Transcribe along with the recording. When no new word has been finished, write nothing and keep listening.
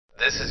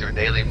This is your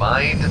daily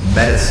mind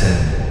medicine.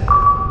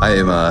 I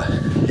am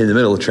in the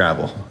middle of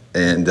travel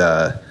and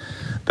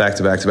back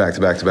to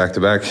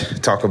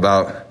back. Talk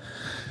about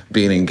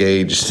being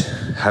engaged,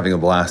 having a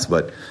blast,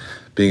 but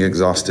being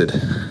exhausted.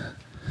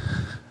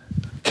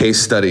 Case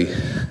study.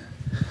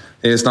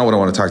 It's not what I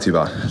want to talk to you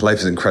about. Life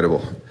is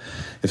incredible.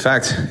 In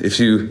fact, if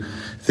you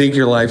think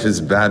your life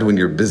is bad when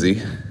you're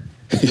busy,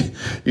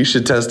 you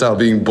should test out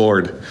being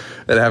bored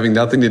and having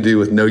nothing to do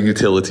with no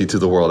utility to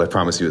the world. I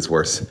promise you it's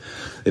worse.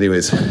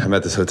 Anyways, I'm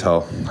at this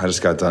hotel. I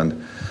just got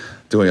done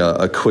doing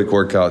a quick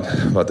workout.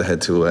 I'm about to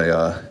head to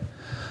a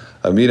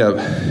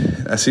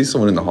meetup. I see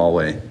someone in the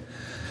hallway,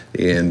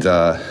 and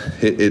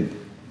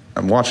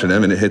I'm watching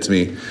him, and it hits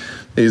me.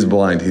 He's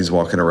blind. He's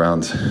walking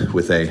around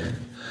with a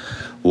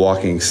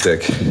walking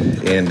stick,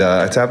 and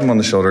I tap him on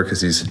the shoulder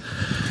because he's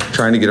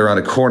trying to get around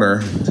a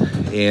corner,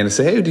 and I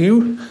say, "Hey, do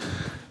you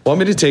want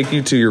me to take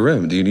you to your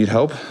room? Do you need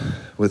help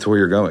with where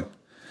you're going?"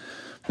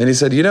 And he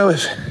said,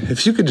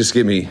 if you could just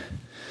get me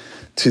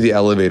to the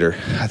elevator,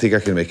 I think I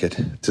can make it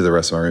to the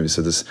rest of my room. He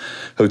said, this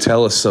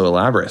hotel is so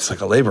elaborate. It's like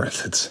a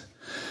labyrinth.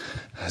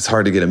 It's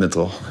hard to get a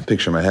mental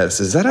picture in my head. I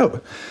said, is that how,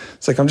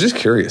 it's like, I'm just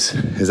curious.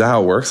 Is that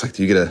how it works? Like,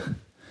 do you get a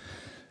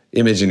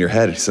image in your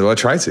head? He said, well, I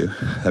try to.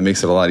 That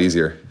makes it a lot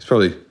easier. He's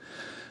probably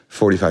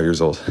 45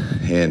 years old.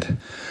 And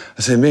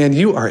I said, man,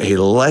 you are a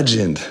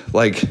legend.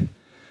 Like,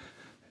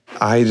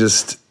 I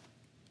just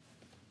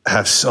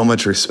have so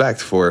much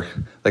respect for,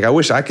 like, I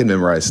wish I could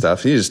memorize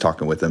stuff. He's just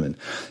talking with him and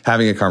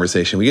having a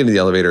conversation. We get into the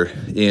elevator,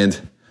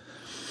 and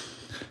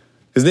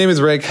his name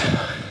is Rick.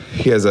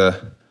 He has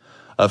a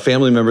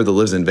family member that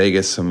lives in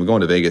Vegas. I'm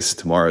going to Vegas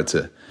tomorrow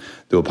to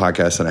do a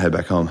podcast, and I head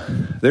back home.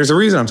 There's a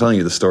reason I'm telling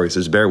you the story, so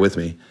just bear with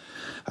me.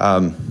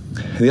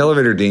 The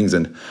elevator dings,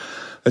 and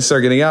I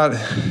start getting out,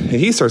 and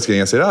he starts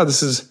getting out. I said, oh,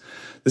 this is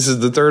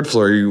the third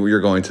floor.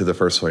 You're going to the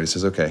first floor. He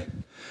says, okay.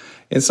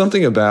 And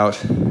something about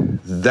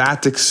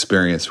that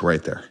experience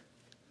right there,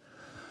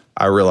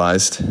 I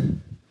realized,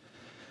 and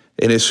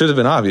it should have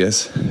been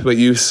obvious, but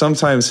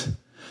sometimes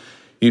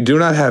you do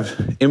not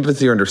have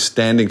empathy or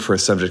understanding for a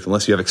subject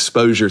unless you have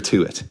exposure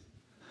to it.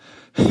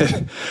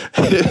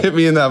 It hit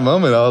me in that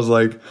moment. I was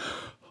like,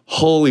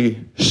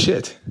 holy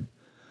shit.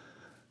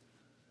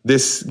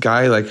 This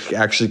guy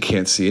actually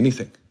can't see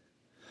anything.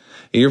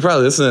 And you're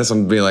probably listening to this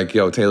and being like,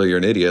 yo, Taylor, you're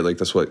an idiot. Like,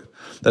 that's what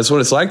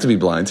it's like to be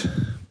blind.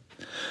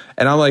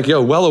 And I'm like,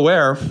 yo, well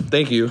aware.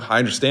 Thank you. I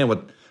understand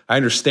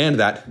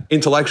that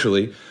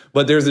intellectually,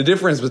 but there's a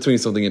difference between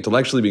something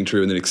intellectually being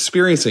true and then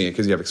experiencing it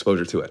because you have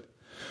exposure to it.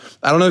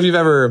 I don't know if you've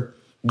ever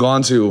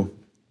gone to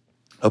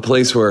a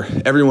place where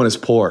everyone is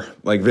poor,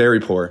 like very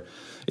poor.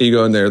 And you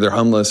go in there, they're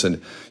homeless, and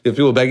you have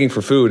people begging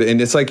for food.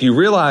 And it's like you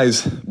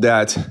realize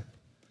that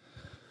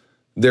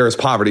there is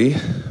poverty,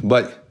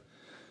 but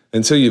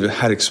until you've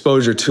had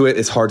exposure to it,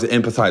 it's hard to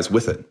empathize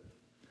with it.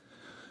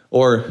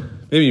 Or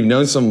maybe you've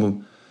known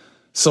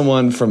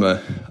someone from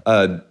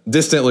a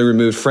distantly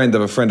removed friend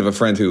of a friend of a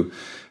friend who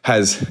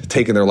has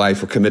taken their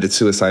life or committed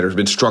suicide or has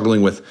been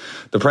struggling with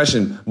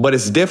depression. But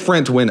it's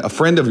different when a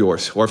friend of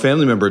yours or a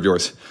family member of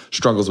yours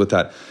struggles with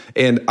that.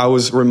 And I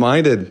was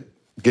reminded,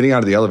 getting out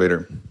of the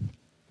elevator,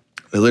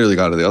 I literally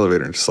got out of the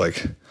elevator and just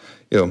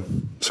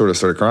sort of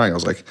started crying. I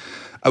was like,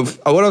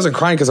 I wasn't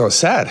crying because I was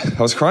sad.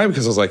 I was crying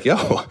because I was like,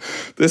 yo,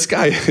 this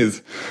guy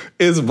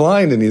is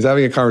blind, and he's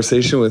having a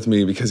conversation with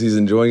me because he's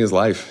enjoying his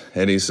life.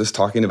 And he's just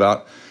talking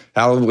about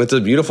how it's a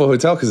beautiful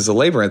hotel because it's a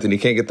labyrinth and he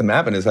can't get the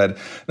map in his head.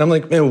 And I'm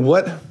like, man,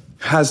 what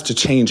has to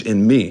change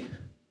in me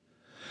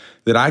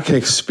that I can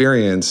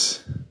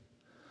experience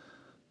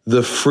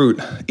the fruit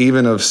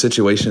even of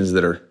situations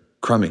that are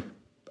crummy?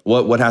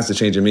 What has to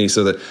change in me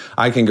so that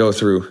I can go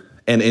through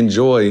and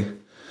enjoy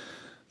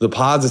the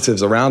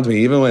positives around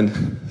me, even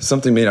when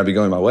something may not be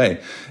going my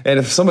way? And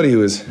if somebody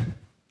who is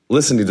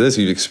listening to this,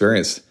 you've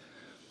experienced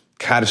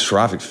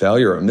catastrophic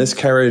failure or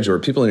miscarriage, or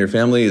people in your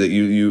family that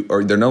you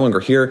or they're no longer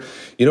here,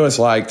 you know what it's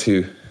like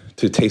to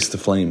taste the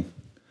flame.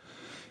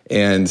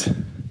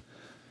 And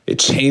it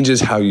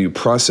changes how you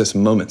process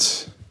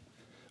moments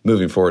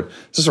moving forward.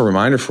 It's just a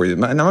reminder for you.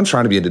 Now I'm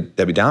trying to be a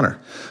Debbie Downer.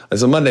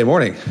 It's a Monday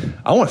morning.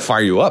 I want to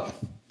fire you up.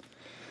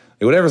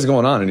 Whatever's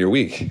going on in your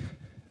week,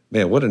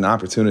 man, what an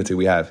opportunity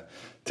we have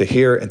to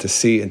hear and to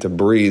see and to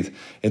breathe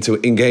and to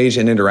engage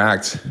and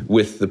interact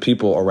with the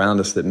people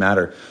around us that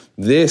matter.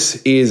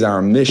 This is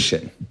our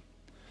mission.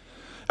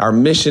 Our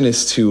mission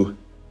is to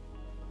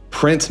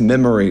print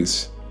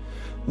memories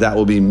that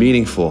will be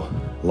meaningful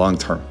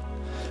long-term.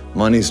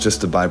 Money is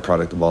just a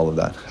byproduct of all of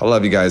that. I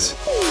love you guys.